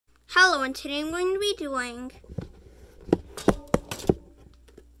Hello, and today I'm going to be doing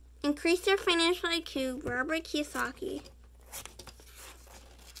Increase Your Financial IQ, Robert Kiyosaki.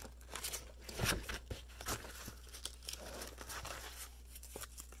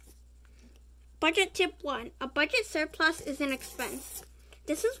 Budget Tip 1. A budget surplus is an expense.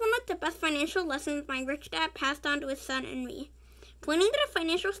 This is one of the best financial lessons my rich dad passed on to his son and me. Pointing to the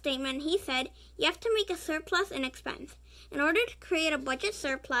financial statement, he said, you have to make a surplus an expense. In order to create a budget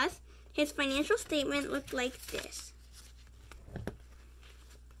surplus, his financial statement looked like this.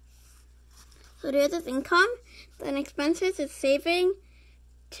 So there's his income, then expenses is saving,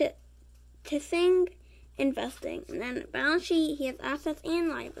 tithing, investing. And then balance sheet, he has assets and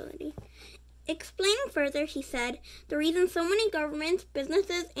liability. Explaining further, he said, the reason so many governments,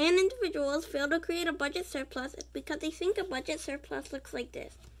 businesses, and individuals fail to create a budget surplus is because they think a budget surplus looks like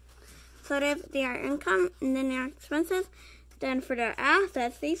this. So they are income, and then their expenses. Then for their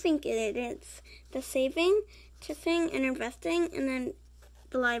assets, they think it's the saving, tithing, and investing, and then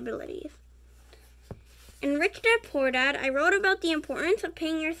the liabilities. In Rich Dad Poor Dad, I wrote about the importance of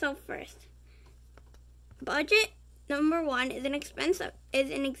paying yourself first. Budget number 1 is an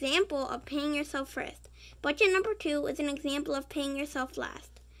example of paying yourself first. Budget number 2 is an example of paying yourself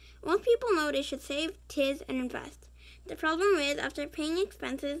last. Most people know they should save, tithe, and invest. The problem is, after paying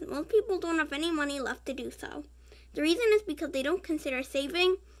expenses, most people don't have any money left to do so. The reason is because they don't consider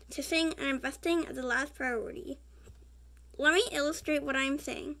saving, tithing, and investing as the last priority. Let me illustrate what I'm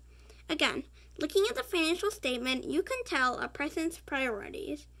saying. Again, looking at the financial statement, you can tell a person's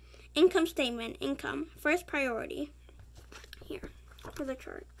priorities. Income statement, income, first priority. Here, for the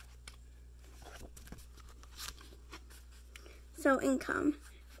chart. So income,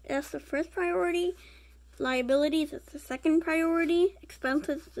 that's the first priority. Liabilities is the second priority.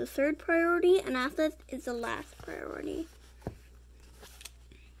 Expenses is the third priority. And assets is the last priority.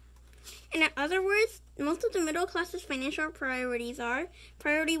 In other words, most of the middle class's financial priorities are: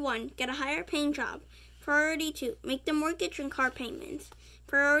 priority 1, get a higher paying job. Priority 2, make the mortgage and car payments.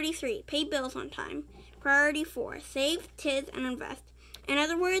 Priority 3, pay bills on time. Priority 4, save, tithe, and invest. In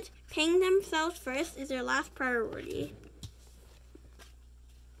other words, paying themselves first is their last priority.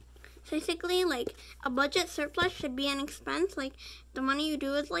 Basically, like, a budget surplus should be an expense. Like, the money you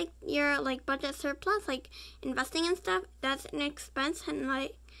do is like your budget surplus, like investing and stuff. That's an expense, and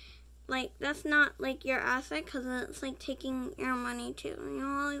like that's not like your asset, because it's like taking your money too. You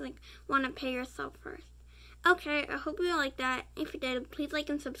always like want to pay yourself first. Okay, I hope you like that. If you did, please like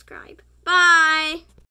and subscribe. Bye!